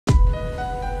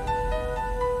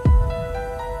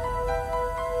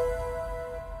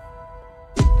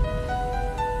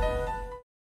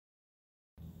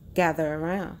gather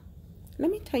around.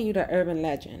 Let me tell you the urban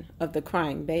legend of the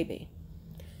crying baby.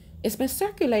 It's been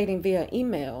circulating via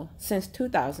email since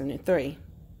 2003.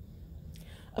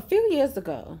 A few years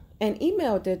ago, an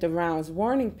email did the rounds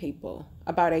warning people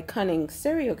about a cunning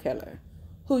serial killer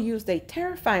who used a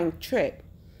terrifying trick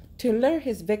to lure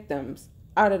his victims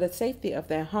out of the safety of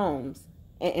their homes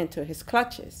and into his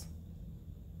clutches.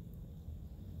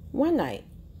 One night,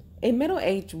 a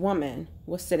middle-aged woman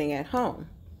was sitting at home,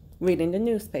 reading the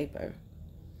newspaper.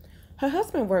 Her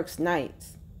husband works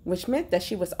nights, which meant that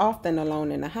she was often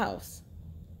alone in the house.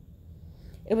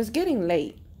 It was getting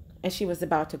late, and she was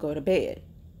about to go to bed,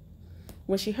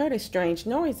 when she heard a strange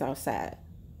noise outside.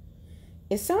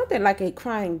 It sounded like a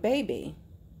crying baby,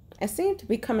 and seemed to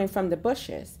be coming from the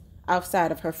bushes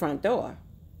outside of her front door.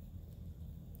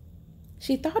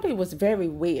 She thought it was very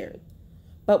weird,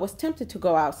 but was tempted to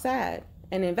go outside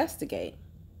and investigate.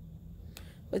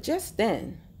 But just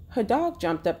then, her dog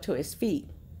jumped up to his feet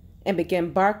and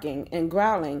began barking and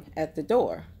growling at the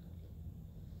door.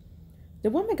 The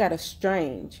woman got a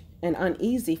strange and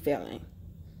uneasy feeling,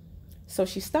 so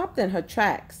she stopped in her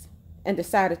tracks and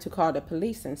decided to call the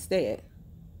police instead.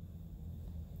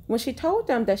 When she told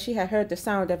them that she had heard the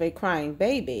sound of a crying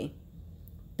baby,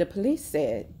 the police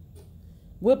said,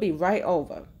 "We'll be right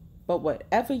over, but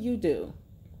whatever you do,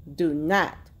 do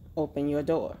not open your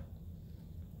door."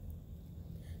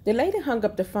 The lady hung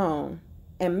up the phone,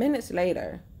 and minutes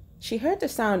later, she heard the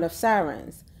sound of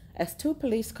sirens as 2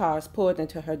 police cars pulled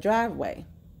into her driveway.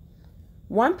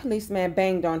 One policeman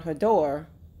banged on her door,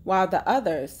 while the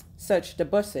others searched the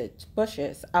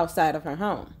bushes outside of her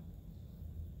home.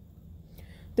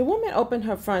 The woman opened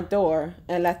her front door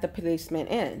and let the policeman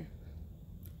in.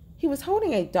 He was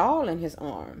holding a doll in his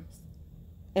arms,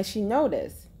 and she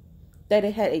noticed that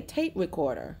it had a tape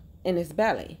recorder in its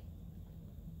belly.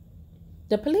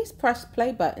 The police pressed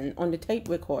play button on the tape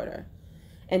recorder,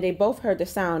 and they both heard the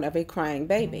sound of a crying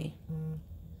baby.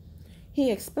 He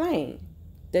explained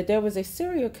that there was a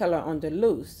serial killer on the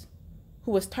loose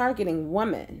who was targeting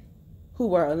women who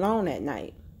were alone at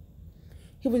night.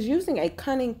 He was using a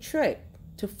cunning trick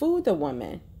to fool the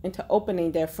women into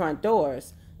opening their front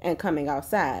doors and coming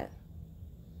outside.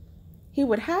 He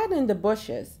would hide in the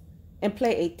bushes and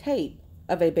play a tape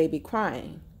of a baby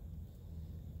crying.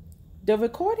 The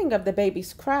recording of the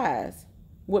baby's cries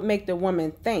would make the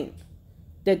woman think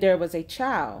that there was a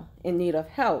child in need of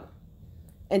help,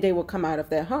 and they would come out of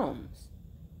their homes.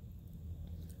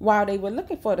 While they were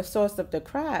looking for the source of the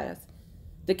cries,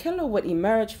 the killer would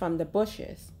emerge from the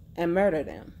bushes and murder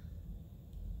them.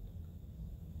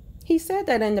 He said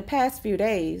that in the past few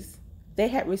days, they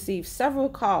had received several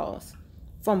calls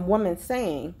from women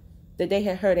saying that they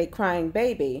had heard a crying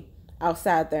baby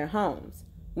outside their homes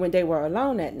when they were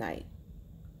alone at night.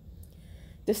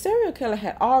 The serial killer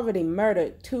had already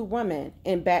murdered 2 women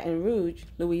in Baton Rouge,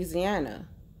 Louisiana.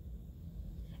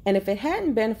 And if it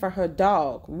hadn't been for her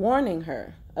dog warning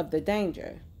her of the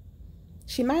danger,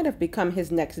 she might have become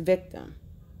his next victim.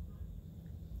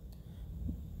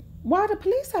 While the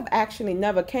police have actually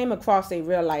never came across a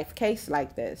real-life case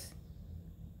like this,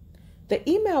 the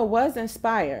email was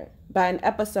inspired by an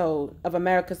episode of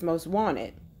America's Most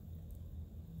Wanted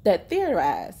that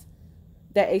theorized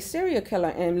that a serial killer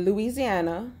in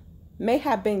Louisiana may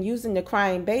have been using the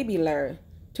crying baby lure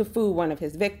to fool one of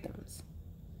his victims.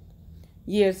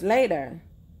 Years later,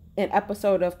 an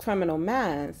episode of Criminal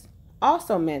Minds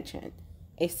also mentioned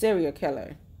a serial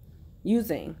killer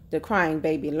using the crying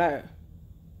baby lure.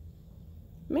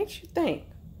 Makes you think.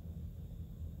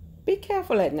 Be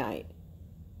careful at night.